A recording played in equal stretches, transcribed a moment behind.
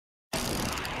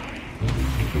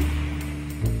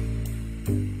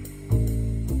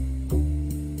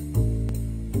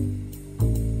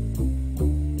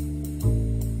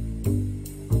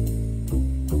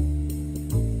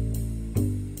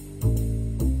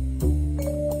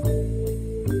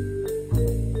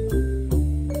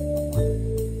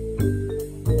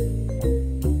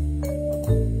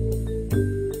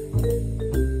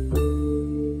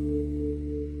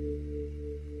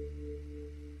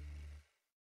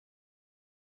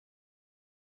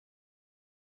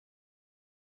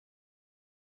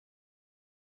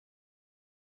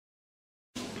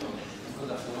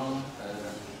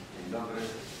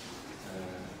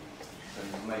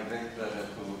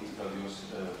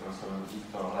profesor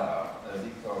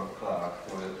Victora Claara,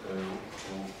 who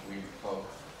will talk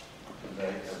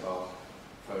today about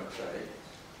fair trade.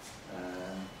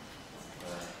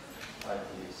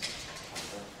 Title is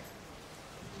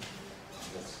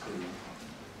the screen.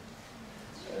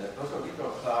 Professor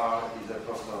Victora Claara is a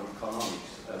professor of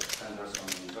economics at Henderson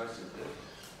University.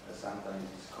 Sometimes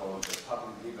it's called the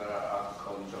Public Liberal Arts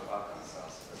College of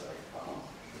Arkansas, as I found.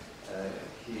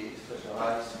 He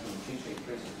specialized in teaching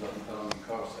principles of economic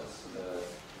courses,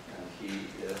 and he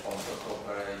also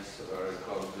cooperates very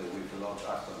closely with the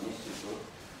Actona Institute.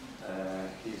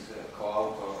 He's a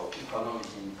co-author of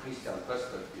Economics in Christian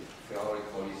Perspective, Theory,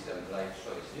 Policy, and Life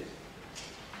Choices.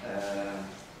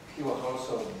 He was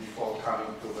also, before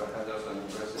coming to the Henderson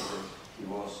University, he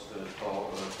was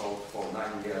taught for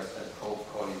 9 years at Hope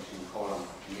College in Holland,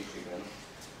 Michigan,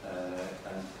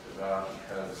 and there he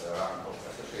held the rank of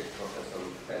associate professor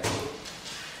with Henry.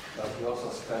 But he also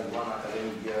spent 1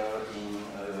 academic year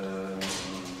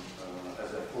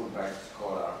as a Fulbright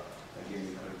scholar,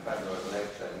 giving graduate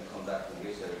lecture and conducting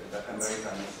research at the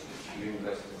American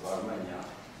University of Armenia.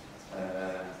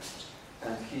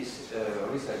 And his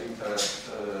research interests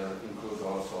include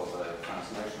also the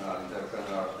transnational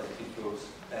entrepreneurial attitudes,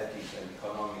 ethics and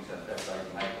economics, and applied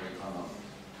microeconomics.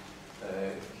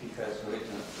 He has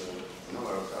written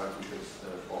numerous articles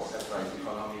for applied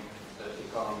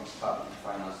economics, public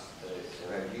finance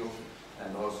review,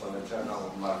 and also the Journal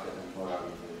of Market and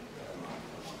Morality, among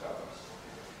others.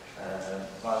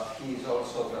 But he is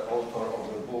also the author of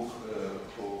a book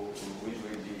which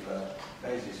will be the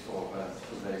basis for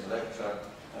today's lecture,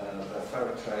 The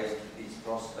Fair Trade, Its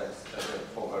Prospects as a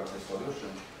Poverty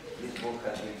Solution. This book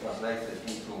has been translated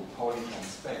into Polish and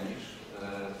Spanish,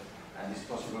 and it's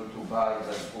possible to buy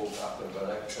that book after the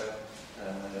lecture.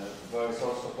 There is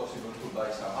also possible to buy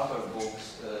some other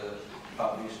books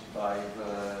published by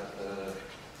the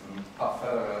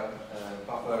PAFERE.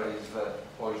 PAFERE is the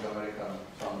Polish-American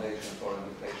Foundation for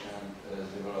Education and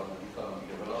Development, Economic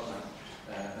Development.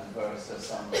 And there is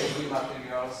some free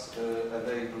materials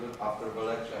available after the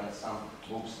lecture and some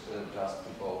books just to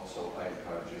go, so I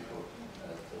encourage you to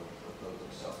do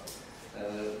so.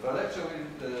 The lecture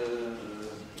will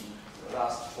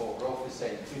last for roughly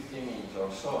say 15 minutes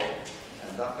or so,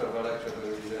 and after the lecture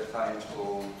there will be time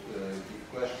to give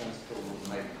questions, to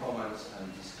make comments and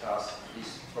discuss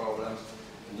these problems.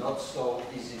 Not so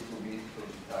easy to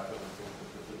tackle,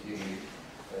 to deal with.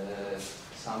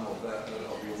 Some of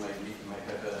you may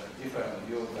have a different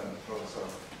view than Professor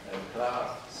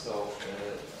Claara, so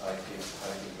I think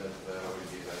that there will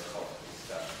be a hot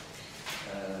discussion.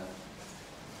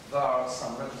 There are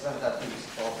some representatives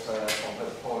of the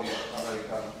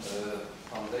Polish-American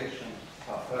Foundation,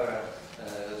 PAFERE,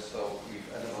 so if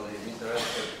anybody is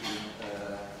interested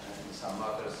in some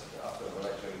matters after the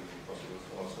lecture, it will be possible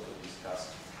also to discuss.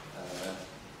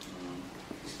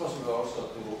 It's possible also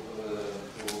to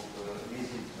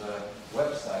visit the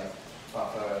website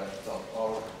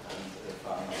pafere.org and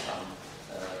find some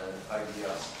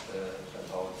ideas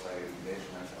about their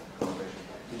engagement and cooperation.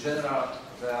 In general,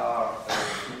 there are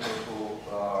people who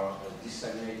are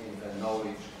disseminating the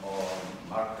knowledge on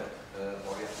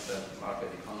market-oriented market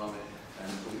economy,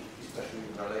 and especially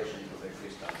in relation to the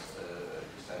Christian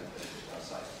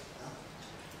side.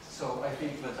 So I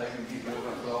think that I will give you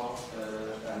the floor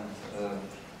and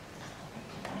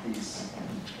please.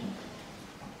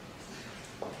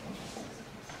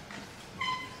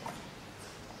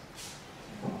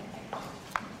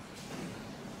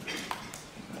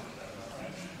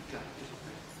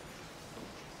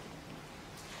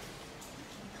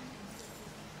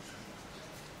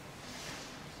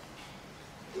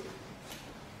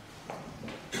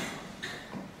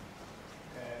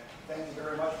 Thank you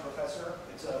very much, Professor.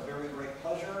 It's a very great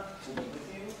pleasure to be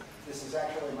with you. This is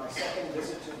actually my second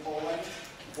visit to Poland.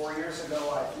 4 years ago,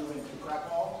 I flew into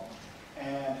Krakow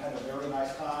and had a very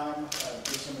nice time,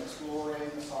 did some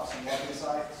exploring, saw some lovely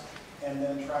sights, and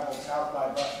then traveled south by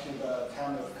bus to the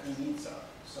town of Krynica.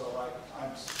 So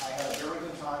I had a very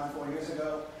good time 4 years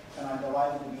ago, and I'm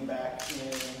delighted to be back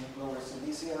in Lower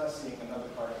Silesia, seeing another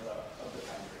part of the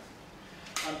country.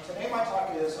 Today my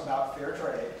talk is about fair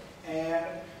trade. And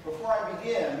before I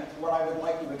begin, what I would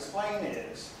like to explain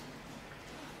is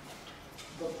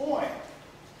the point.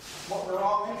 What we're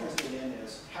all interested in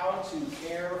is how to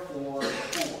care for the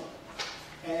poor.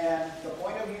 And the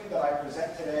point of view that I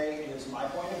present today is my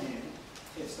point of view.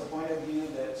 It's the point of view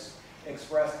that's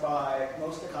expressed by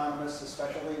most economists,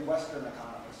 especially Western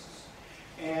economists.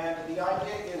 And the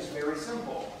idea is very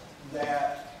simple,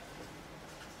 that,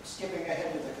 skipping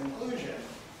ahead to the conclusion,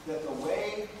 that the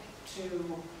way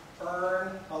to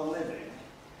earn a living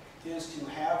is to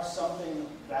have something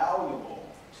valuable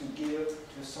to give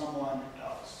to someone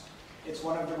else. It's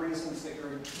one of the reasons that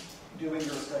you're doing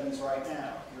your studies right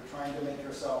now. You're trying to make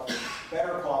yourself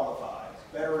better qualified,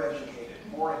 better educated,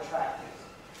 more attractive.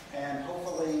 And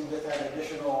hopefully with that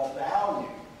additional value,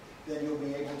 then you'll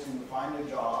be able to find a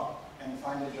job, and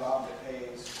find a job that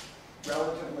pays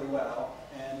relatively well,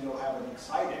 and you'll have an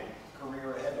exciting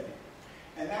career ahead of you.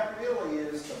 And that really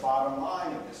is the bottom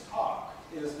line of this talk,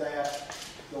 is that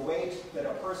the way that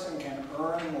a person can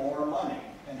earn more money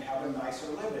and have a nicer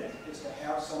living is to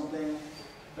have something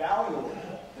valuable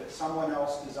that someone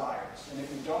else desires. And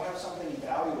if you don't have something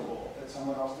valuable that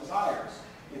someone else desires,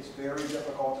 it's very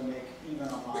difficult to make even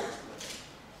a modest living.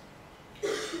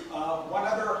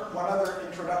 One other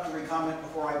introductory comment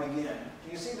before I begin.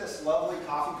 Do you see this lovely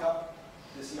coffee cup,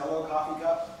 this yellow coffee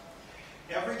cup?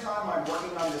 Every time I'm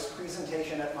working on this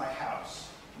presentation at my house,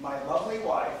 my lovely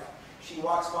wife, she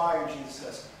walks by and she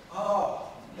says, "Oh,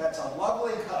 that's a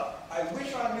lovely cup. I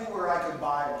wish I knew where I could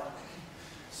buy one."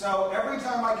 So every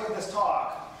time I give this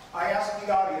talk, I ask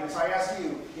the audience, I ask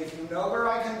you, if you know where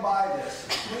I can buy this,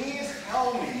 please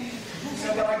tell me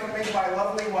so that I can make my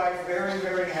lovely wife very,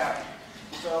 very happy.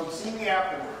 So see me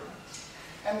afterward.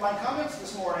 And my comments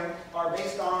this morning are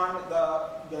based on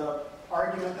the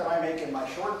argument that I make in my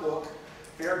short book,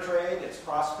 Fair Trade, Its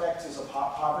Prospects as a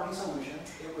Poverty Solution.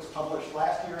 It was published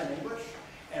last year in English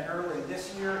and early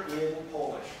this year in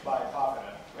Polish by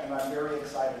PAFERE, and I'm very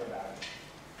excited about it.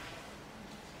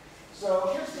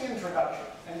 So here's the introduction,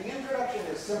 and the introduction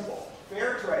is simple.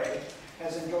 Fair trade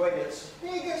has enjoyed its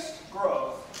biggest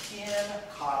growth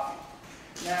in coffee.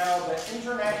 Now, the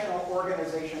international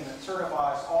organization that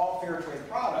certifies all fair trade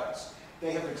products,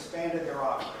 they have expanded their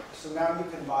offerings. So now you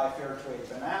can buy fair trade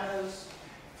bananas,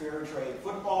 fair trade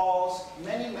footballs,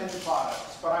 many, many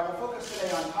products. But I will focus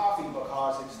today on coffee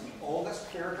because it's the oldest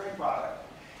fair trade product,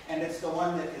 and it's the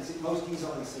one that is most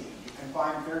easily seen. You can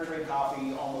find fair trade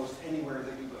coffee almost anywhere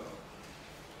that you go.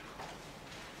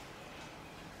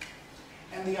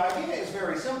 And the idea is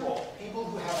very simple. People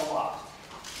who have a lot,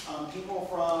 people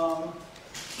from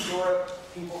Europe,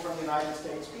 people from the United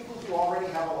States, people who already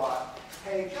have a lot,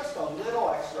 pay just a little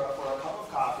extra for a cup of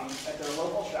coffee at their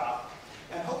local shop.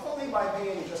 And hopefully by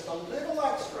paying just a little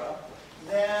extra,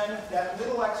 then that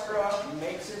little extra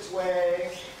makes its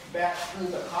way back through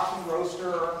the coffee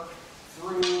roaster,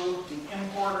 through the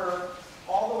importer,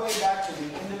 all the way back to the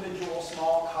individual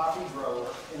small coffee grower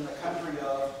in the country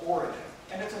of origin.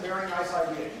 And it's a very nice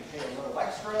idea. You pay a little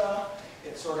extra.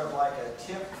 It's sort of like a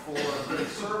tip for good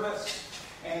service.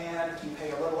 And you pay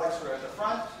a little extra at the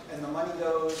front, and the money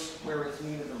goes where it's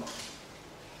needed the most.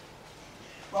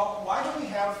 Well, why do we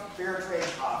have fair trade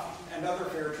coffee and other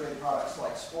fair trade products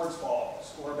like sports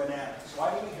balls or bananas?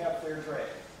 Why do we have fair trade?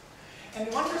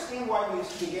 And to understand why we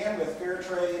began with fair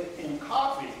trade in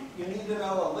coffee, you need to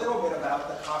know a little bit about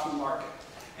the coffee market.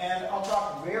 And I'll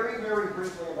talk very, very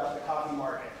briefly about the coffee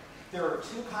market. There are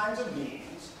two kinds of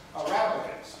beans,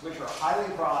 Arabicas, which are highly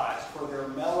prized for their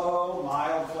mellow,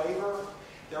 mild flavor.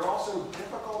 They're also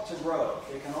difficult to grow.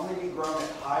 They can only be grown at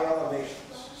high elevations.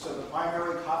 So the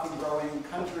primary coffee growing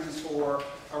countries for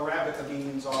Arabica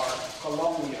beans are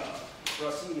Colombia,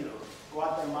 Brazil,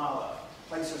 Guatemala,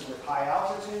 places with high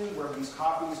altitude where these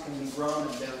coffees can be grown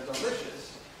and they're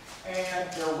delicious. And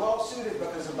they're well suited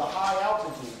because of the high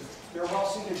altitude. They're well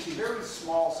suited to very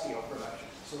small scale production.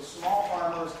 So small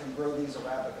farmers can grow these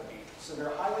Arabica beans. So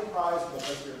they're highly prized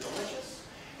because they're delicious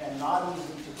and not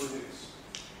easy to produce.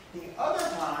 The other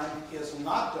kind is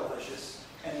not delicious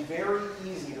and very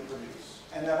easy to produce.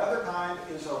 And that other kind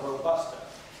is a Robusta.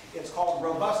 It's called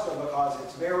Robusta because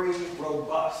it's very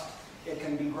robust. It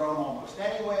can be grown almost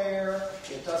anywhere.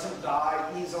 It doesn't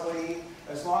die easily.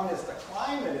 As long as the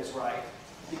climate is right,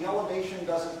 the elevation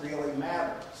doesn't really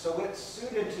matter. So it's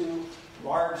suited to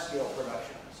large-scale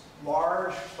productions.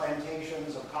 Large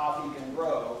plantations of coffee can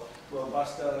grow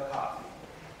Robusta coffee.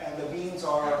 And the beans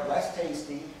are less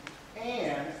tasty,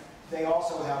 and they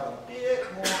also have a bit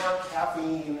more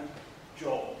caffeine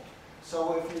jolt.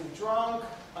 So if you've drunk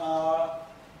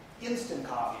instant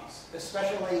coffees,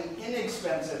 especially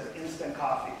inexpensive instant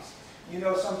coffees, you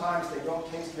know sometimes they don't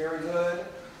taste very good.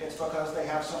 It's because they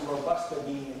have some Robusta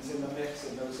beans in the mix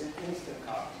in those instant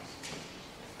coffees.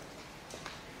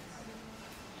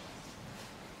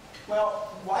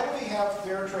 Well, why do we have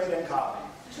fair trade in coffee?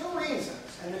 Two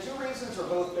reasons, and the two reasons are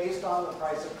both based on the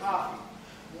price of coffee.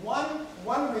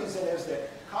 One reason is that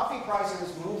coffee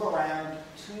prices move around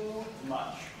too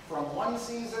much. From one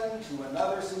season to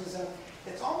another season,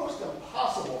 it's almost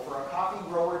impossible for a coffee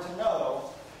grower to know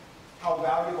how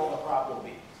valuable the crop will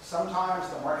be. Sometimes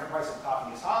the market price of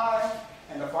coffee is high,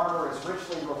 and the farmer is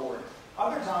richly rewarded.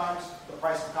 Other times, the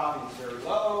price of coffee is very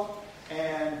low,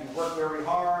 and you work very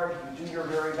hard, you do your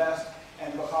very best,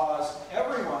 and because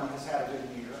everyone has had a good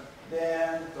year,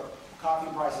 then the coffee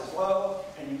price is low,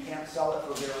 and you can't sell it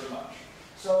for very much.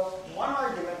 So one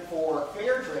argument for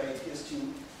fair trade is to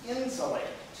insulate,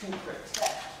 to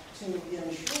protect, to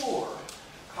ensure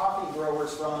coffee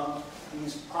growers from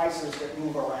these prices that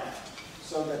move around,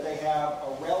 so that they have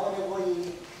a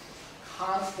relatively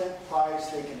constant price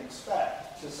they can expect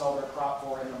to sell their crop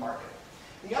for in the market.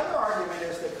 The other argument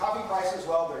is that coffee prices,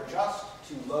 well, they're just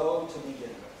too low to begin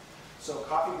with. So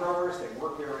coffee growers, they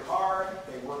work very hard,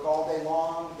 they work all day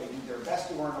long, they do their best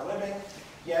to earn a living,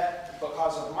 yet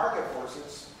because of market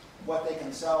forces, what they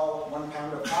can sell 1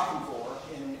 pound of coffee for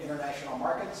in international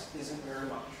markets isn't very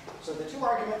much. So the two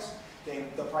arguments,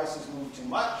 the prices move too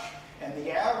much, and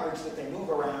the average that they move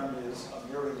around is a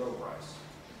very low price.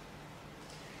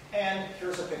 And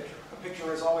here's a picture. A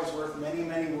picture is always worth many,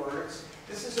 many words.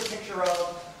 This is a picture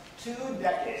of 2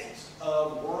 decades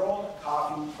of world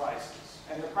coffee prices.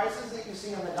 And the prices that you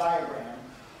see on the diagram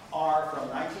are from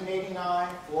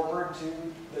 1989 forward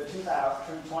to the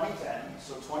 2010,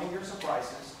 so 20 years of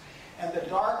prices. And the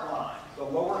dark line, the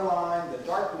lower line, the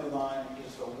dark blue line,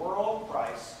 is the world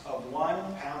price of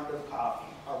 1 pound of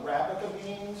coffee, Arabica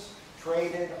beans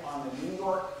traded on the New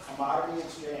York Commodity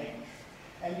Exchange.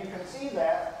 And you can see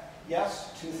that,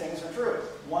 yes, 2 things are true.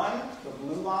 One, the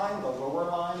blue line, the lower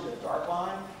line, the dark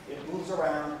line, it moves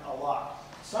around a lot.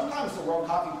 Sometimes the world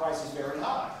coffee price is very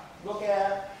high. Look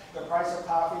at the price of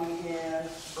coffee in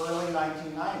early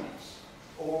 1990s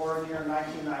or near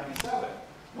 1997,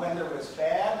 when there was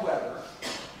bad weather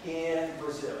in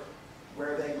Brazil,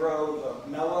 where they grow the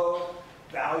mellow,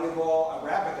 valuable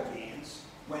Arabica beans.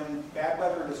 When bad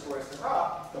weather destroys the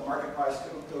crop, the market price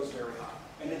goes very high.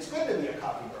 And it's good to be a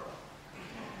coffee grower.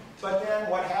 But then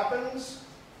what happens?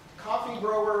 Coffee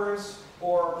growers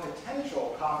or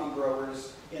potential coffee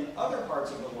growers in other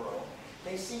parts of the world,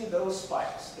 they see those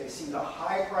spikes. They see the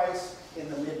high price in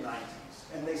the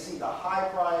mid-90s, and they see the high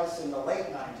price in the late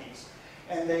 90s.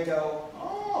 And they go,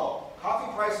 oh,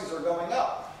 coffee prices are going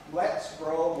up. Let's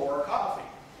grow more coffee.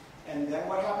 And then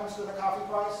what happens to the coffee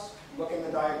price? Look in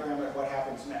the diagram at what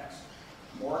happens next.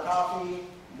 More coffee,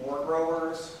 more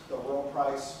growers, the world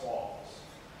price falls.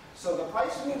 So the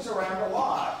price moves around a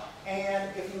lot. And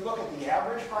if you look at the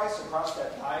average price across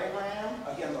that diagram,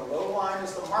 again, the low line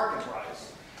is the market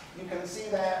price. You can see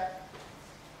that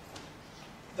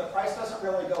the price doesn't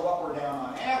really go up or down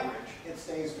on average. It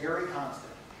stays very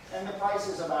constant. And the price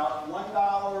is about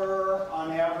 $1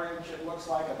 on average. It looks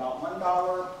like about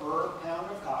 $1 per pound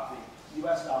of coffee,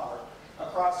 US dollar,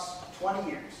 across 20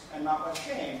 years. And not much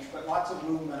change, but lots of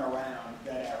movement around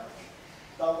that average.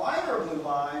 The lighter blue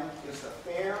line is the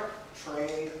fair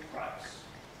trade price.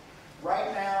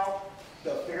 Right now,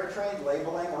 the Fair Trade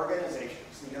Labeling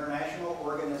Organizations, the international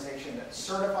organization that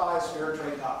certifies fair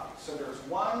trade coffee. So there's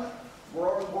one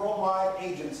worldwide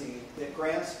agency that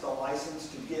grants the license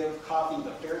to give coffee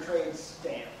the fair trade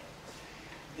stamp.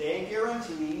 They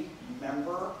guarantee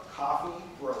member coffee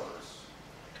growers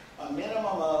a minimum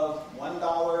of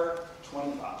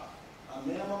 $1.25. A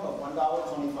minimum of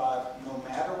 $1.25 no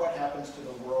matter what happens to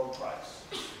the world price.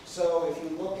 So if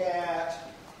you look at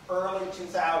early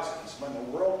 2000s, when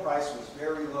the world price was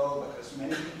very low because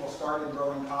many people started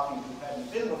growing coffee who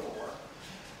hadn't been before,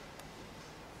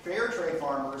 fair trade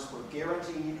farmers were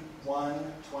guaranteed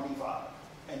 $1.25.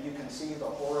 And you can see the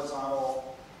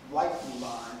horizontal light blue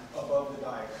line above the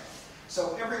diagram.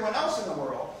 So everyone else in the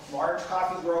world, large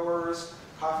coffee growers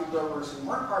who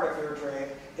weren't part of fair trade,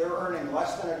 they're earning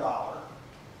less than $1.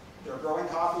 They're growing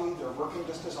coffee, they're working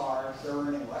just as hard, they're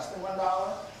earning less than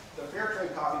 $1. The fair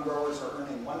trade coffee growers are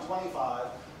earning $1.25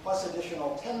 plus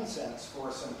additional 10 cents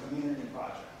for some community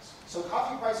projects. So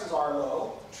coffee prices are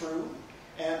low, true.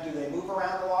 And do they move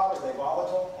around a lot? Are they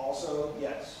volatile? Also,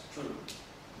 yes, true.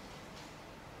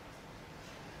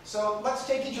 So let's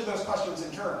take each of those questions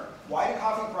in turn. Why do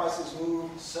coffee prices move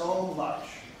so much?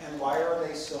 And why are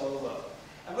they so low?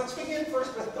 And let's begin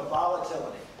first with the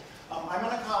volatility. I'm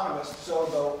an economist,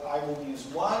 so I will use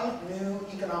one new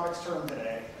economics term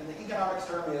today, and the economics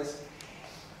term is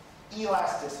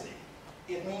elasticity.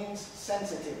 It means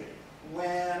sensitivity.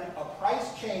 When a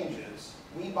price changes,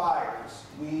 we buyers,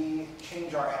 we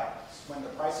change our habits. When the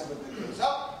price of a good goes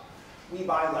up, we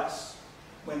buy less.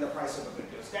 When the price of a good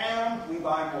goes down, we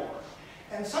buy more.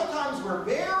 And sometimes we're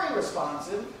very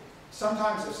responsive.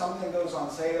 Sometimes if something goes on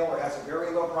sale or has a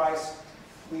very low price,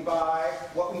 we buy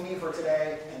what we need for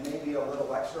today and maybe a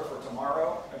little extra for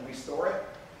tomorrow, and we store it.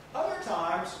 Other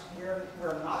times,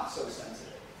 we're not so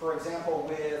sensitive. For example,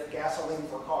 with gasoline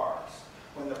for cars.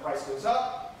 When the price goes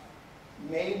up,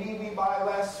 maybe we buy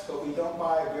less, but we don't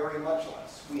buy very much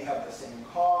less. We have the same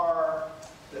car,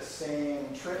 the same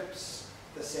trips,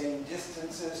 the same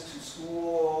distances to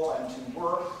school and to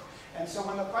work. And so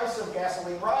when the price of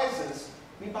gasoline rises,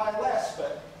 we buy less,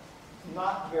 but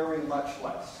not very much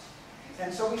less.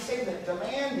 And so we say that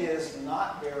demand is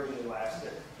not very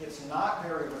elastic. It's not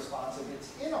very responsive.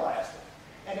 It's inelastic.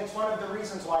 And it's one of the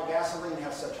reasons why gasoline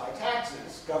has such high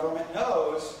taxes. Government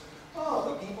knows,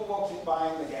 oh, the people will keep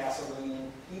buying the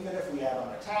gasoline even if we add on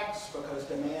a tax, because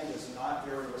demand is not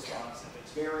very responsive.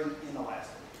 It's very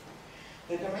inelastic.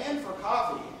 The demand for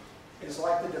coffee is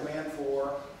like the demand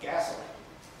for gasoline.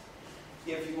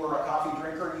 If you are a coffee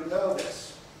drinker, you know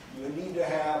this. You need to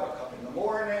have a cup in the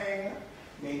morning,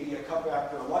 maybe a cup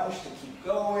after lunch to keep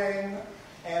going,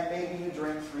 and maybe you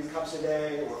drink 3 cups a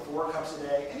day or 4 cups a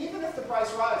day. And even if the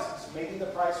price rises, maybe the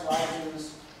price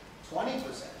rises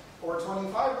 20% or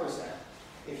 25%,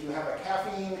 if you have a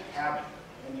caffeine habit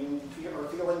and you are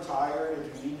feeling tired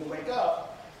and you need to wake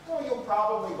up, well, you'll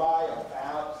probably buy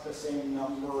about the same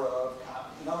number of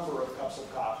cups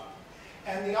of coffee.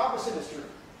 And the opposite is true.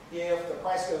 If the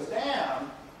price goes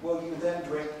down, will you then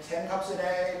drink 10 cups a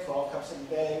day, 12 cups a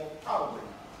day? Probably not.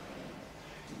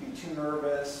 You'd be too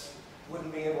nervous,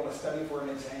 wouldn't be able to study for an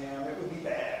exam. It would be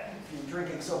bad if you're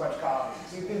drinking so much coffee.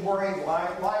 So you'd be worried,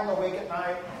 lying awake at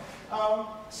night.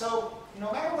 So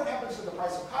no matter what happens to the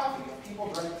price of coffee, if people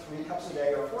drink 3 cups a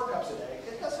day or 4 cups a day,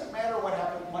 it doesn't matter what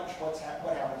happens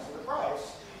to the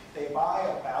price. They buy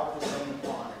about the same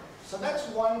quantity. So that's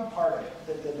one part of it,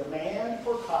 that the demand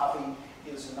for coffee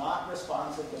is not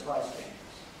responsive to price changes.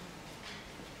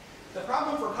 The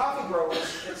problem for coffee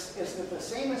growers is that the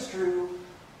same is true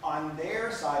on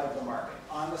their side of the market,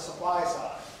 on the supply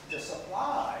side. The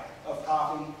supply of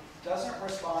coffee doesn't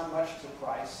respond much to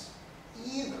price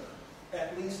either,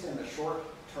 at least in the short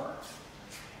term.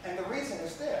 And the reason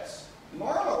is this.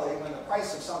 Normally, when the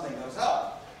price of something goes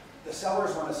up, the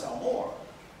sellers want to sell more.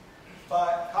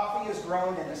 But coffee is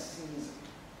grown in a season,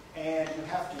 and you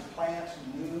have to plant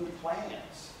new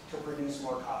plants to produce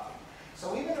more coffee.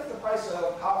 So even if the price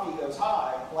of coffee goes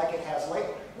high, like it has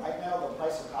lately, right now the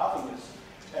price of coffee is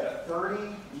at a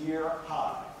 30-year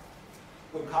high.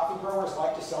 Would coffee growers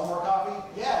like to sell more coffee?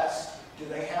 Yes. Do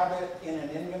they have it in an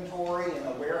inventory, in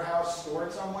a warehouse,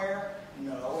 stored somewhere?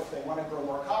 No. If they want to grow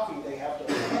more coffee, they have to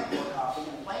plant more coffee,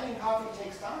 and planting coffee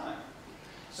takes time.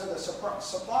 So the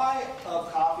supply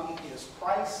of coffee is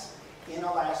price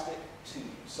inelastic to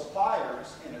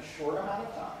suppliers in a short amount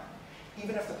of time.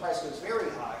 Even if the price goes very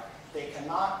high, they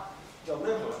cannot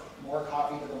deliver more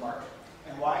coffee to the market.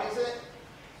 And why is it?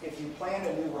 If you plant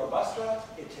a new Robusta,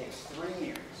 it takes 3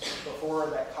 years before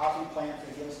that coffee plant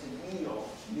begins to yield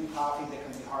new coffee that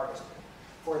can be harvested.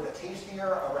 For the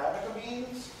tastier Arabica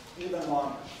beans, even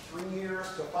longer, 3 years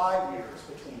to 5 years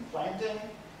between planting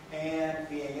and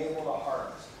being able to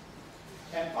harvest.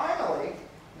 And finally,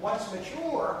 once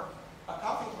mature, a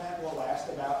coffee plant will last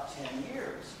about 10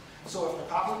 years. So if the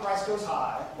coffee price goes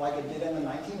high, like it did in the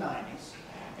 1990s,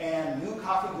 and new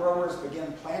coffee growers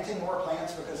begin planting more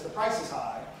plants because the price is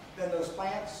high, then those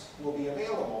plants will be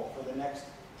available for the next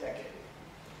decade.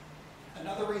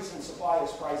 Another reason supply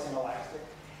is price inelastic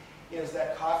is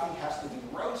that coffee has to be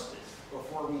roasted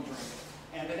before we drink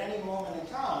it. And at any moment in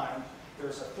time,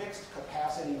 there's a fixed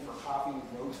capacity for coffee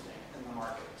roasting in the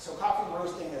market. So coffee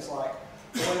roasting is like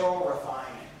oil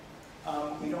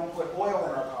refining. We don't put oil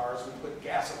in our cars, we put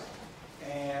gasoline.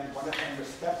 And the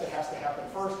step that has to happen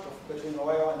first between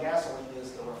oil and gasoline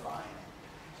is the refining.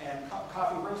 And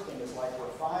coffee roasting is like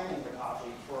refining the coffee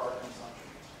for our consumption.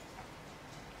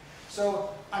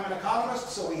 So I'm an economist,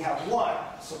 so we have one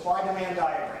supply-demand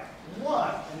diagram.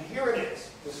 One, and here it is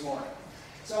this morning.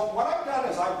 So what I've done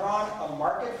is I've drawn a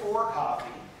market for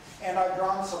coffee, and I've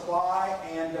drawn supply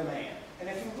and demand. And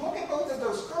if you look at both of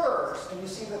those curves, and you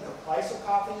see that the price of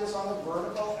coffee is on the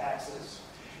vertical axis,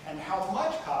 and how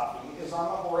much coffee is on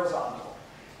the horizontal,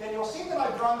 then you'll see that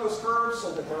I've drawn those curves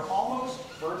so that they're almost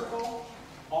vertical,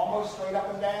 almost straight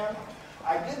up and down.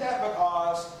 I did that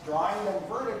because drawing them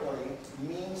vertically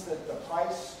means that the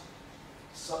price,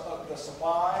 the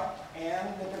supply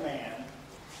and the demand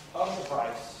of the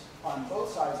price on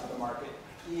both sides of the market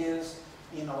is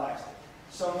inelastic.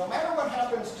 So no matter what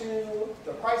happens to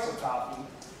the price of coffee,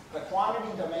 the quantity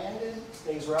demanded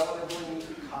stays relatively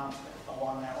constant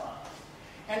along that line.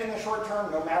 And in the short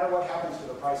term, no matter what happens to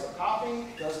the price of coffee,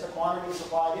 does the quantity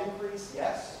supplied increase?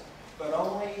 Yes, but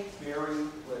only very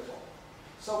little.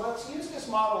 So let's use this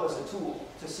model as a tool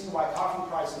to see why coffee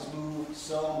prices move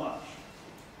so much.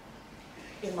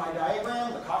 In my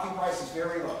diagram, the coffee price is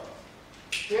very low.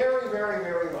 Very, very,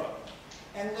 very low.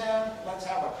 And then let's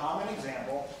have a common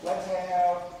example. Let's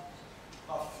have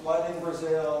a flood in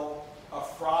Brazil, a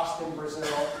frost in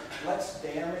Brazil. Let's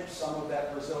damage some of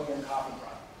that Brazilian coffee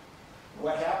crop.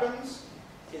 What happens?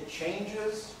 It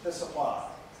changes the supply.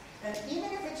 And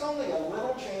even if it's only a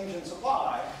little change in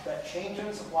supply, that change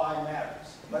in supply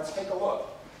matters. Let's take a look.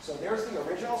 So there's the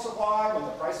original supply when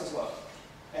the price is low.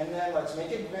 And then let's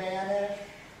make it vanish,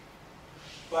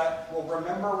 but we'll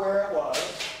remember where it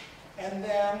was. And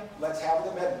then let's have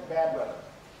the bad weather.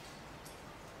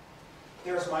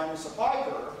 There's my new supply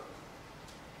curve.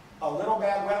 A little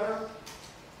bad weather,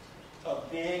 a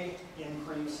big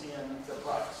increase in the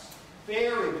price.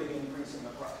 Very big increase in the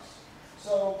price.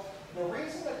 So the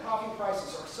reason that coffee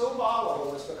prices are so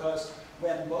volatile is because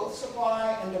when both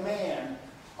supply and demand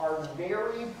are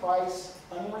very price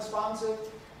unresponsive,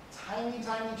 tiny,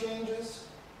 tiny changes,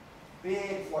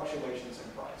 big fluctuations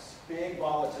in price, big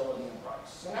volatility in price.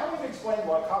 So now we've explained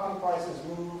why coffee prices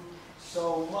move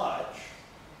so much.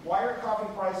 Why are coffee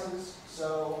prices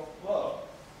so low?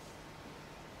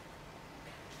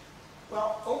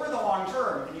 Well, over the long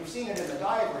term, and you've seen it in the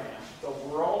diagram, the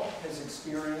world has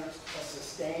experienced a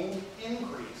sustained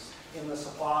increase in the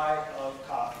supply of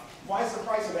coffee. Why is the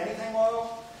price of anything low?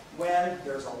 When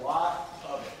there's a lot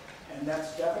of it. And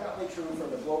that's definitely true for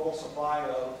the global supply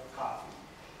of coffee.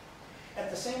 At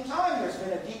the same time, there's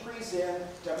been a decrease in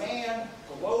demand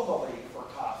globally for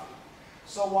coffee.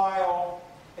 So while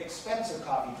expensive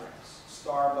coffee drinks,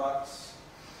 Starbucks,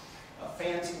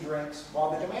 fancy drinks,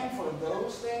 while the demand for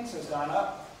those things has gone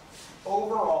up,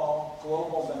 overall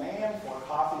global demand for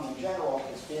coffee in general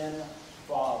has been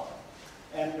falling.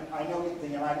 And I know the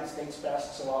United States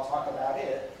best, so I'll talk about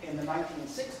it. In the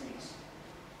 1960s,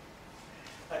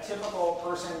 a typical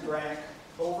person drank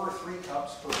over 3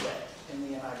 cups per day in the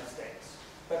United States.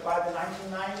 But by the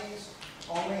 1990s,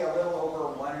 only a little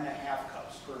over 1.5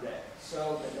 cups per day.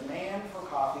 So the demand for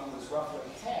coffee was roughly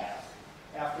half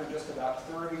after just about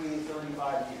 30,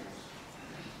 35 years.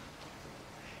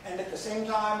 And at the same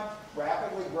time,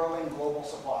 rapidly growing global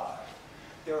supply.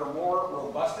 There are more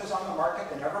Robustas on the market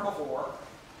than ever before.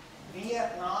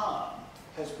 Vietnam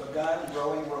has begun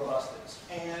growing Robustas.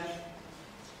 And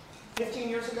 15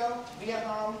 years ago,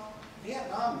 Vietnam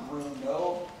grew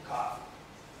no coffee.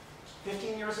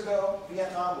 15 years ago,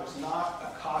 Vietnam was not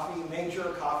a major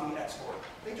coffee exporter.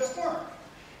 They just weren't.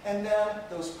 And then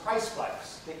those price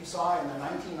spikes that you saw in the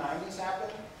 1990s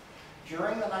happened.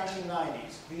 During the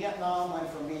 1990s, Vietnam went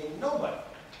from being nobody,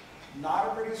 not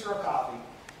a producer of coffee.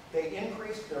 They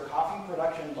increased their coffee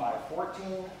production by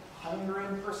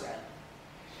 1,400%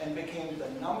 and became the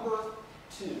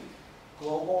 #2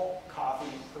 global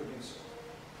coffee producer.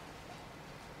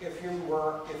 If you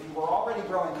were already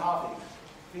growing coffee,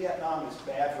 Vietnam is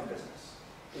bad for business.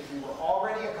 If you were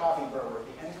already a coffee grower,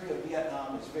 the entry of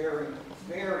Vietnam is very,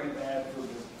 very bad for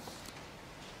business.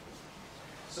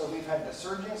 So we've had the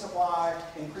surging supply,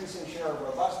 increasing share of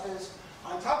Robustas.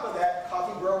 On top of that,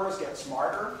 coffee growers get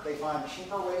smarter. They find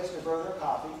cheaper ways to grow their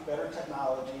coffee, better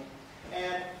technology,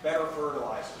 and better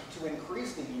fertilizer to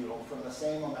increase the yield from the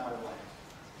same amount of land.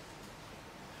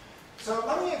 So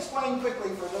let me explain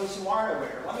quickly for those who aren't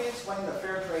aware. Let me explain the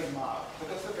fair trade model,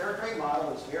 because the fair trade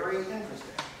model is very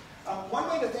interesting. One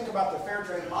way to think about the fair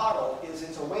trade model is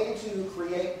it's a way to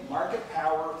create market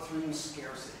power through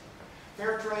scarcity.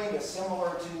 Fair trade is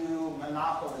similar to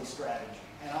monopoly strategy,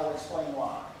 and I'll explain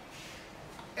why.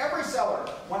 Every seller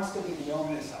wants to be the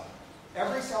only seller.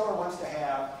 Every seller wants to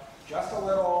have just a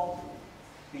little,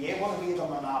 be able to be the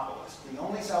monopolist, the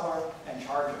only seller, and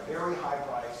charge a very high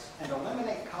price, and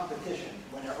eliminate competition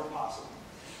whenever possible.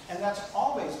 And that's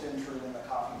always been true in the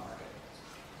coffee market.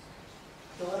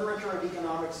 The literature of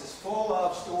economics is full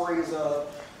of stories of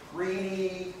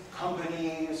greedy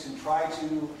companies who try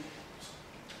to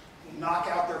knock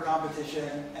out their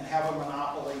competition and have a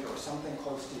monopoly or something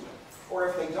close to it. Or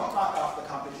if they don't knock out the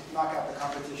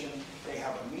competition, they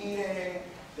have a meeting,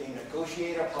 they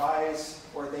negotiate a price,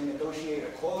 or they negotiate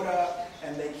a quota,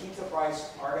 and they keep the price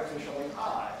artificially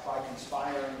high by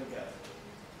conspiring together.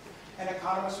 And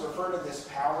economists refer to this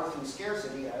power through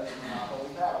scarcity as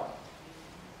monopoly power.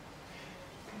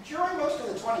 During most of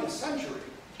the 20th century,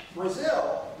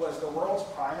 Brazil was the world's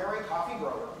primary coffee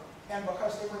grower, and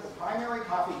because they were the primary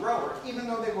coffee grower, even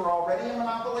though they were already a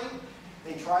monopoly,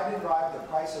 they tried to drive the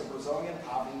price of Brazilian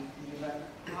coffee even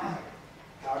higher.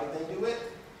 How did they do it?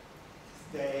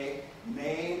 They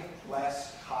made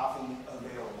less coffee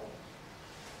available.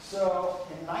 So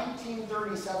in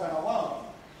 1937 alone,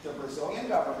 the Brazilian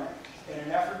government, in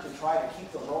an effort to try to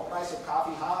keep the low price of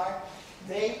coffee high,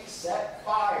 they set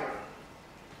fire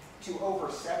to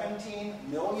over 17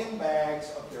 million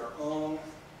bags of their own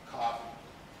coffee.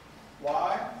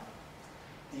 Why?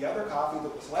 The other coffee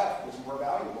that was left was more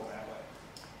valuable that way.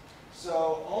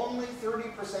 So only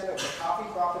 30% of the coffee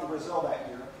crop in Brazil that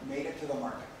year made it to the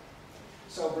market.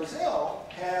 So Brazil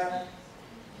had,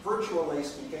 virtually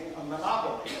speaking, a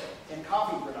monopoly in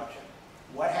coffee production.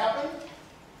 What happened?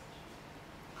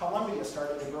 Colombia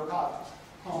started to grow coffee.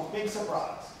 Oh, big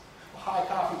surprise. High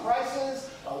coffee prices,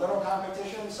 a little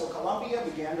competition, so Colombia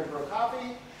began to grow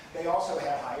coffee. They also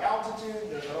had high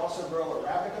altitude. They could also grow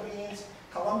Arabica beans.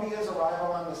 Colombia's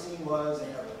arrival on the scene was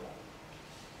inevitable.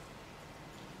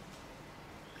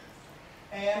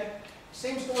 And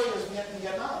same story as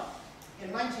Vietnam.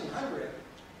 In 1900,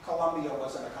 Colombia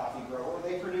wasn't a coffee grower.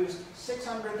 They produced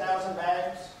 600,000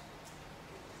 bags.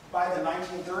 By the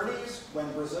 1930s,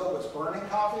 when Brazil was burning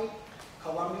coffee,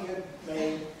 Colombia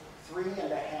made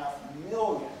 3.5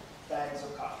 million bags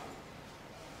of coffee.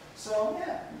 So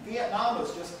yeah, Vietnam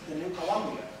is just the new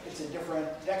Colombia. It's a different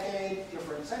decade,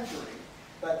 different century.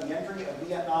 But the entry of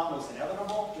Vietnam was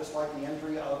inevitable, just like the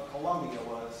entry of Colombia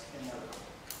was inevitable.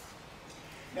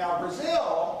 Now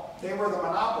Brazil, they were the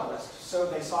monopolists, so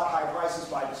they sought high prices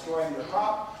by destroying their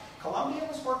crop. Colombia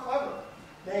was more clever.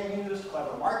 They used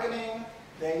clever marketing.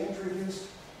 They introduced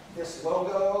this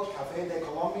logo, Café de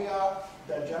Colombia.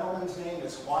 The gentleman's name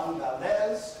is Juan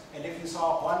Valdez, and if you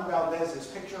saw Juan Valdez's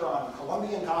picture on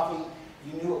Colombian coffee,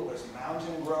 you knew it was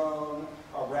mountain-grown,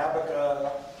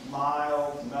 Arabica,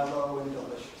 mild, mellow, and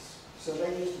delicious. So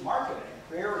they used marketing,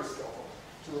 very skillful,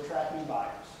 to attract new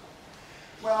buyers.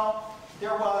 Well,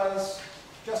 there was,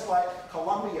 just like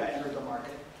Colombia entered the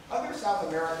market, other South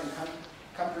American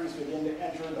countries began to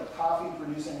enter the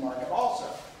coffee-producing market also.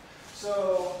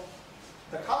 So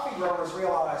the coffee growers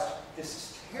realized, this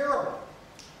is terrible.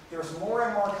 There's more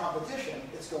and more competition.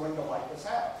 It's going to wipe us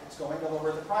out. It's going to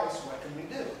lower the price. What can we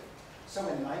do? So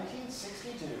in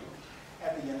 1962,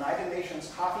 at the United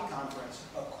Nations Coffee Conference,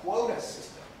 a quota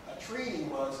system, a treaty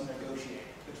was negotiated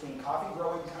between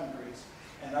coffee-growing countries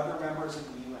and other members of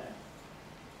the UN.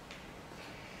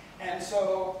 And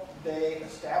so they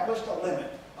established a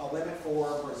limit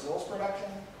for Brazil's production,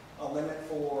 a limit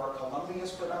for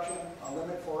Colombia's production, a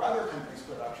limit for other countries'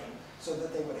 production, so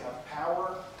that they would have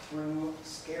power through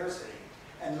scarcity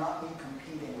and not be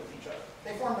competing with each other.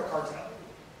 They formed a cartel.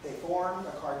 They formed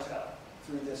a cartel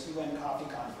through this UN Coffee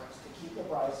Conference to keep the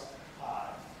price high.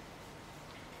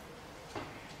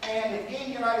 And it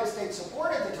gained United States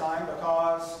support at the time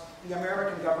because the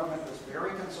American government was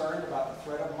very concerned about the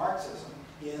threat of Marxism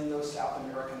in those South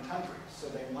American countries. So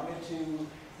they wanted to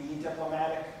be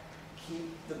diplomatic, keep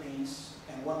the peace,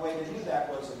 and one way to do that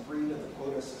was agree to the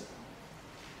quota system.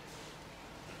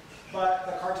 But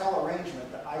the cartel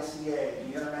arrangement, the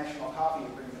ICA, the International Coffee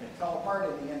Agreement, it fell apart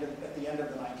at the end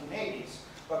of the 1980s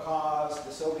because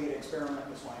the Soviet experiment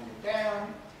was winding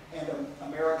down, and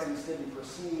Americans didn't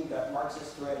perceive that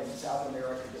Marxist threat in South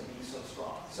America to be so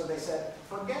strong. So they said,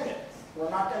 forget it. We're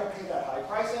not going to pay that high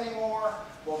price anymore.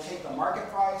 We'll take the market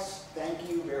price. Thank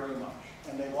you very much.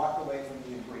 And they walked away from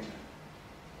the agreement.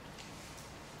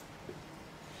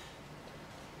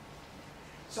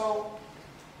 So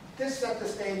this set the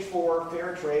stage for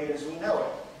fair trade as we know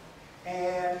it.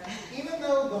 And even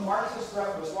though the Marxist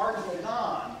threat was largely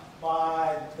gone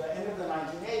by the end of the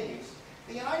 1980s,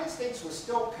 the United States was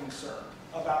still concerned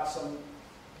about some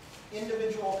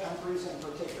individual countries in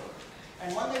particular.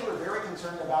 And one they were very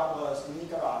concerned about was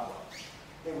Nicaragua.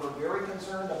 They were very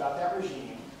concerned about that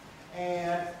regime,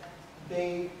 and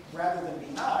they, rather than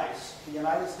be nice, the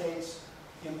United States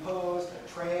imposed a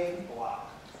trade block,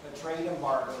 a trade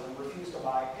embargo, and refused to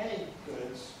buy any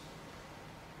goods.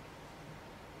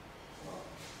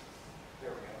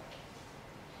 There we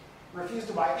go. Refused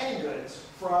to buy any goods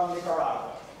from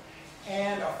Nicaragua.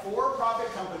 And a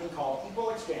for-profit company called Equal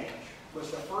Exchange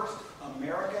was the first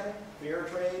American fair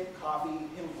trade coffee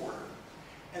importer.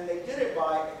 And they did it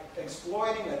by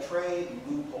exploiting a trade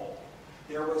loophole.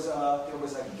 There was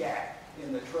a gap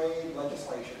in the trade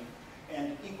legislation,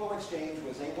 and Equal Exchange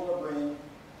was able to bring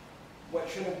what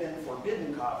should have been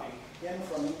forbidden coffee in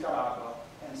from Nicaragua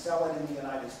and sell it in the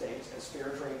United States as fair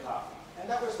trade coffee. And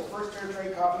that was the first fair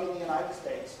trade coffee in the United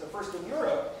States. The first in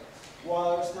Europe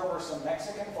was there were some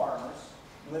Mexican farmers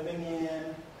living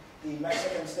in the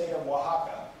Mexican state of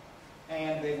Oaxaca,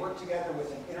 and they worked together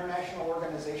with an international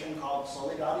organization called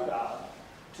Solidaridad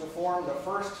to form the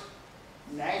first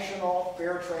national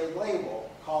fair trade label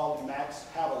called Max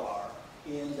Havelaar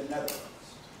in the Netherlands.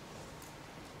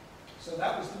 So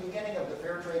that was the beginning of the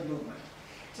fair trade movement.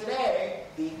 Today,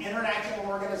 the international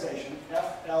organization,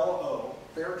 FLO,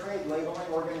 Fair Trade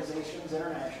Labeling Organizations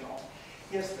International,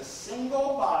 is the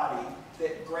single body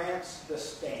that grants the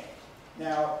stamp.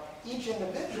 Now, each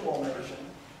individual nation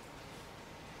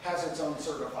has its own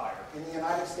certifier. In the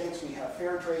United States, we have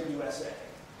Fair Trade USA.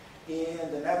 In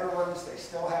the Netherlands, they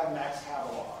still have Max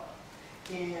Havelaar.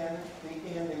 In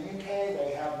the UK,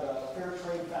 they have the Fair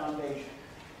Trade Foundation.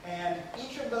 And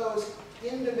each of those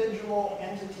individual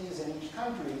entities in each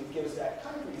country gives that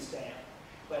country stamp.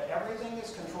 But everything is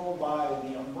controlled by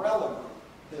the umbrella group,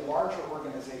 the larger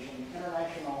organization, the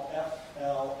International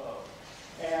FLO.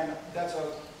 And that's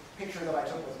a picture that I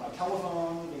took with my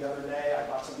telephone the other day. I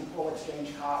bought some equal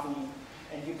exchange coffee.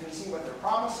 And you can see what they're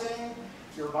promising.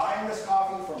 You're buying this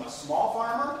coffee from a small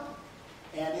farmer,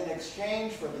 and in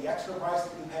exchange for the extra price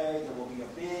that you pay, there will be a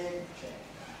big change.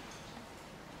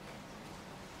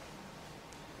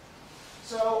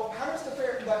 So how does the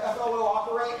FLO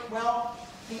operate? Well,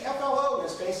 the FLO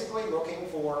is basically looking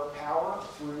for power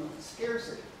through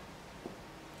scarcity.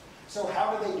 So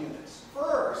how do they do this?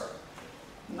 First,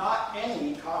 not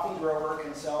any coffee grower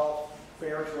can sell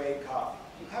fair trade coffee.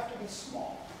 You have to be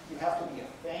small. You have to be a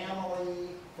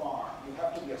family farm. You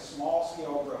have to be a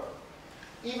small-scale grower.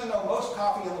 Even though most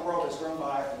coffee in the world is grown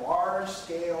by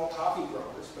large-scale coffee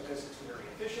growers because it's very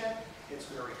efficient, it's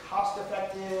very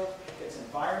cost-effective, it's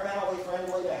environmentally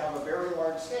friendly to have a very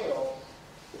large scale,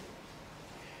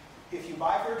 if you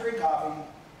buy fair trade coffee,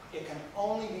 it can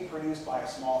only be produced by a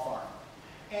small farmer.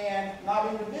 And not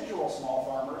individual small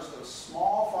farmers. Those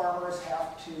small farmers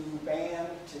have to band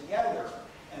together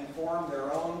and form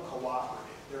their own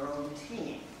cooperative, their own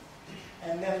team.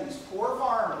 And then these poor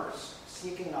farmers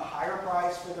seeking a higher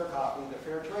price for their coffee, the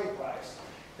fair trade price,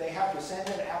 they have to send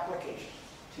an application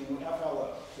to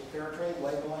FLO, to Fair Trade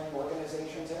Labeling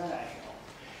Organizations International.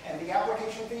 And the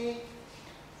application fee,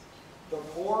 the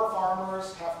poor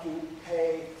farmers have to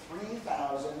pay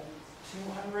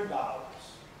 $3,200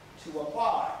 to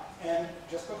apply. And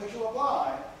just because you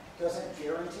apply doesn't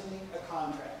guarantee a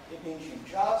contract. It means you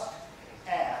just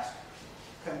ask,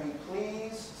 can we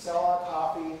please sell our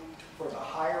coffee for the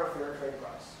higher fair trade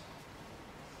price?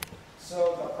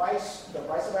 So the price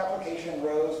of application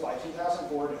rose by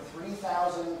 2004 to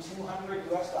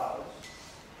 $3,200 US.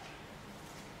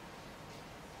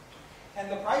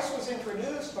 And the price was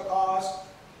introduced because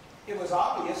it was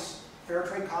obvious fair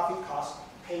trade coffee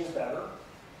pays better.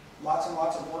 Lots and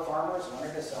lots of poor farmers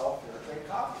wanted to sell fair trade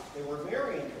coffee. They were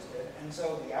very interested, and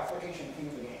so the application fee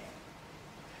began.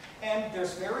 And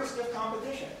there's very stiff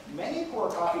competition. Many poor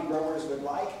coffee growers would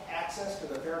like access to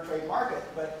the fair trade market,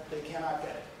 but they cannot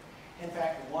get it. In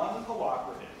fact, one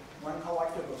cooperative, one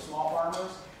collective of small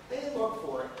farmers, they looked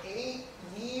for 8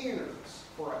 years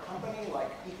for a company like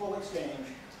Equal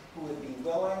Exchange who would be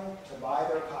willing to buy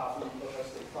their coffee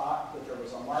because they thought that there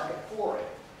was a market for it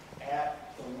at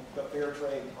the fair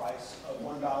trade price of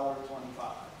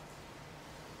 $1.25.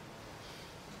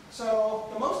 So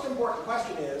the most important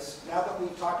question is, now that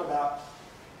we've talked about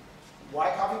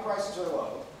why coffee prices are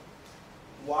low,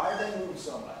 why they move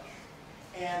so much,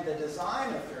 and the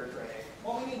design of fair trade,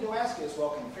 what we need to ask is,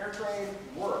 well, can fair trade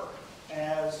work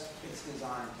as it's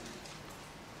designed to?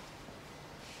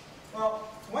 Well,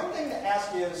 one thing to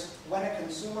ask is, when a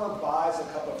consumer buys a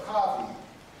cup of coffee,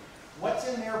 what's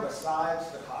in there besides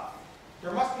the coffee?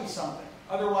 There must be something.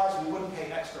 Otherwise, we wouldn't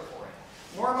pay extra for it.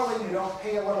 Normally, you don't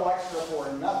pay a little extra for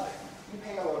nothing. You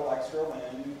pay a little extra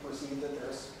when you perceive that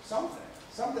there's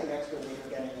something extra that you're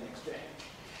getting in exchange.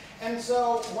 And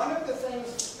so one of the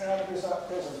things, there's a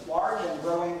large and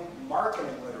growing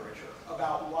marketing literature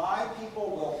about why people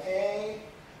will pay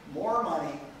more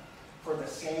money for the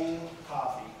same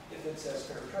coffee if it says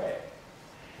fair trade.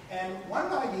 And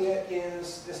one idea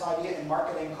is this idea in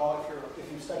marketing called, if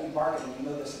you've studied marketing, you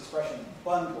know this expression,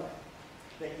 bundling,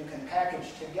 that you can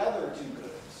package together two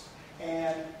goods.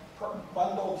 And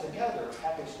bundled together,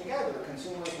 packaged together,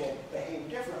 consumers will behave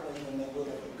differently than they would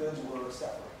if the goods were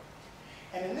separate.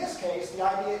 And in this case, the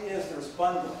idea is there's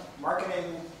bundling.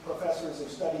 Marketing professors have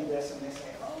studied this and they say,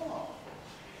 oh,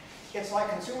 it's like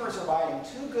consumers are buying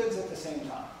two goods at the same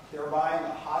time. They're buying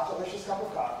a hot, delicious cup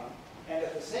of coffee, and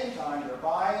at the same time, they're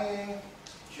buying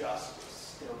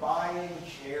justice. They're buying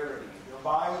charity. They're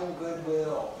buying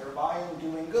goodwill. They're buying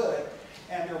doing good,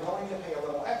 and they're willing to pay a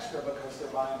little extra because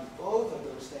they're buying both of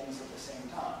those things at the same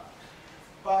time.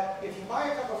 But if you buy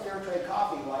a cup of fair trade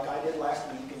coffee like I did last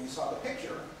week and you saw the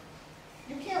picture,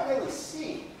 you can't really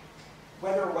see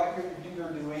whether what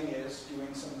you're doing is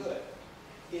doing some good.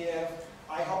 If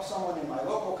I help someone in my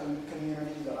local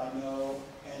community that I know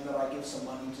and that I give some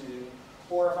money to,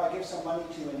 or if I give some money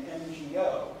to an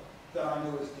NGO that I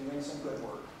know is doing some good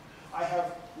work, I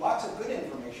have lots of good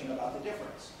information about the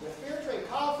difference. With fair trade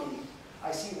coffee,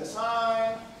 I see the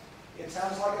sign, it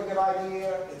sounds like a good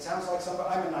idea, it sounds like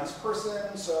I'm a nice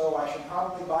person, so I should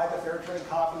probably buy the fair trade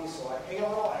coffee, so I pay a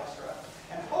little extra.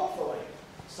 And hopefully,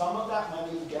 some of that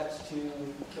money gets to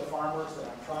the farmers that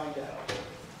I'm trying to help.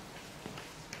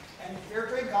 And fair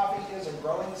trade coffee is a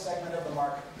growing segment of the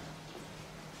market.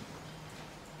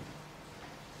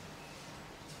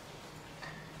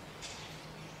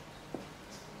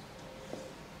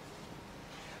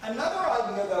 Another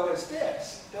idea, though, is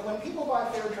this, that when people buy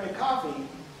fair trade coffee,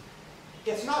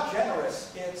 it's not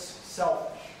generous, it's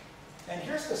selfish. And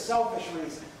here's the selfish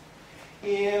reason.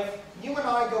 If you and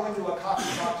I go into a coffee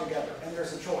shop together and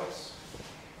there's a choice,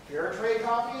 fair trade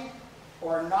coffee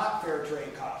or not fair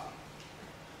trade coffee,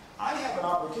 I have an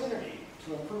opportunity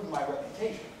to improve my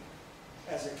reputation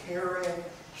as a caring,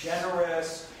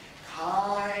 generous,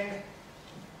 kind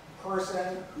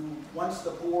person who wants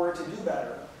the poor to do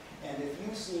better. And if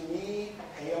you see me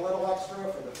pay a little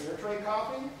extra for the fair trade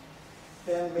coffee,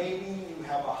 then maybe you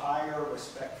have a higher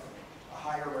respect for me, a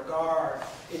higher regard.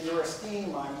 In your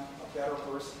esteem, I'm a better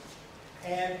person.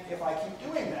 And if I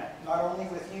keep doing that, not only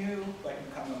with you, but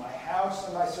you come to my house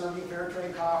and I serve you fair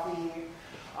trade coffee,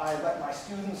 I let my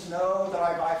students know that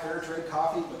I buy fair trade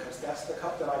coffee because that's the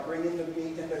cup that I bring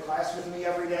into class with me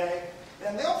every day,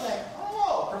 then they'll think,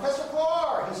 oh, Professor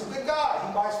Claar, he's a good guy,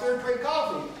 he buys fair trade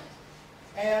coffee.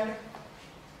 And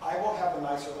I will have a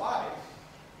nicer life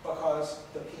because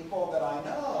the people that I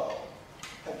know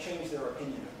have changed their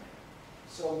opinion of me.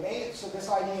 So this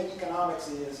idea in economics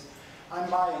is I'm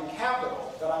buying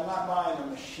capital, but I'm not buying a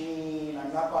machine,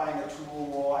 I'm not buying a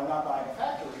tool, I'm not buying a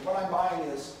factory. What I'm buying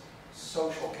is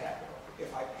social capital.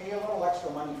 If I pay a little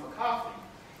extra money for coffee,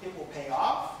 it will pay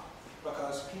off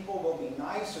because people will be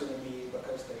nicer to me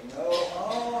because they know,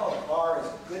 oh, Claar is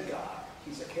a good guy.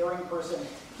 He's a caring person.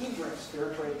 He drinks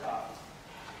fair trade coffee.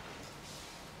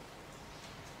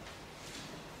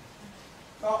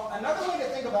 Well, another way to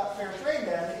think about fair trade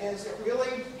then is it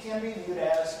really can be viewed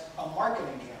as a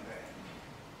marketing campaign.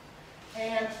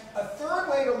 And a third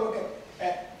way to look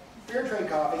at fair trade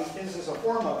coffee is as a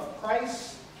form of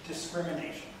price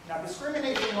discrimination. Now,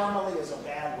 discrimination normally is a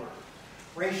bad word.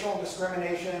 Racial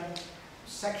discrimination,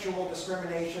 sexual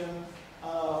discrimination,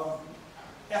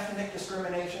 ethnic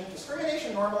discrimination.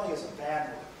 Discrimination normally is a bad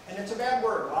word. And it's a bad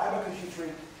word. Why? Because you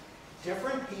treat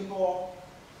different people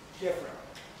differently,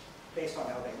 based on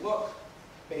how they look,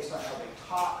 based on how they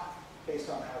talk, based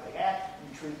on how they act.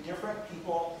 You treat different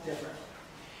people differently.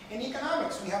 In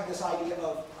economics, we have this idea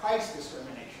of price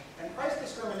discrimination. And price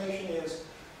discrimination is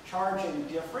charging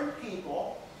different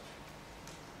people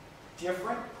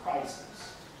different prices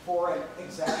for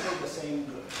exactly the same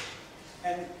good.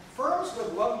 And firms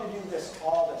would love to do this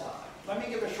all the time. Let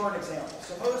me give a short example.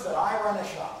 Suppose that I run a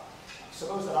shop.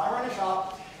 Suppose that I run a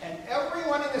shop, and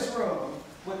everyone in this room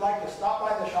would like to stop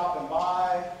by the shop and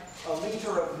buy a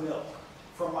liter of milk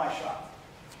from my shop.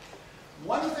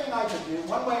 One thing I could do,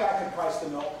 one way I could price the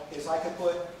milk is I could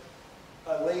put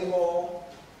a label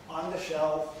on the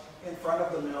shelf in front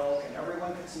of the milk, and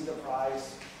everyone could see the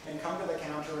price, and come to the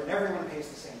counter, and everyone pays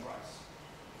the same price.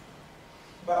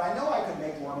 But I know I could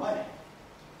make more money.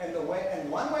 And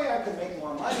one way I could make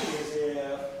more money is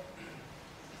if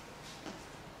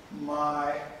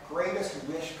my greatest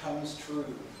wish comes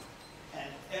true. And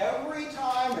every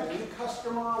time a new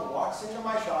customer walks into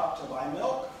my shop to buy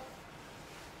milk,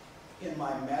 in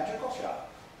my magical shop,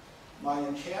 my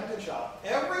enchanted shop,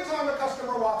 every time a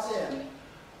customer walks in,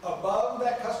 above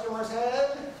that customer's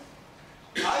head,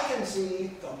 I can see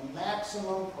the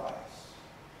maximum price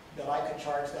that I could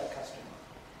charge that customer.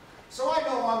 So I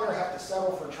no longer have to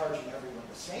settle for charging everyone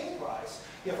the same price.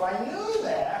 If I knew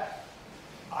that,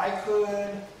 I could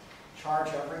charge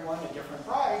everyone a different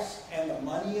price, and the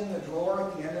money in the drawer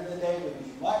at the end of the day would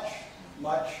be much,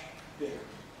 much bigger.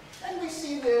 And we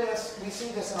see this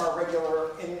in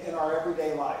our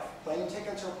everyday life. Plane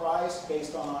tickets are priced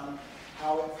based on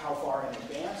how far in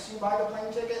advance you buy the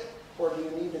plane ticket, or do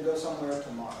you need to go somewhere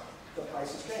tomorrow? The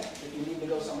prices change. If you need to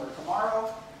go somewhere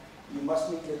tomorrow, you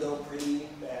must need to go pretty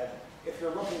bad. If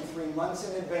you're looking 3 months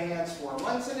in advance, 4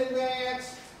 months in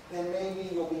advance, then maybe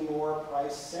you'll be more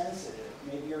price sensitive.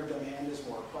 Maybe your demand is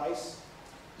more price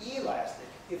elastic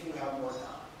if you have more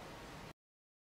time.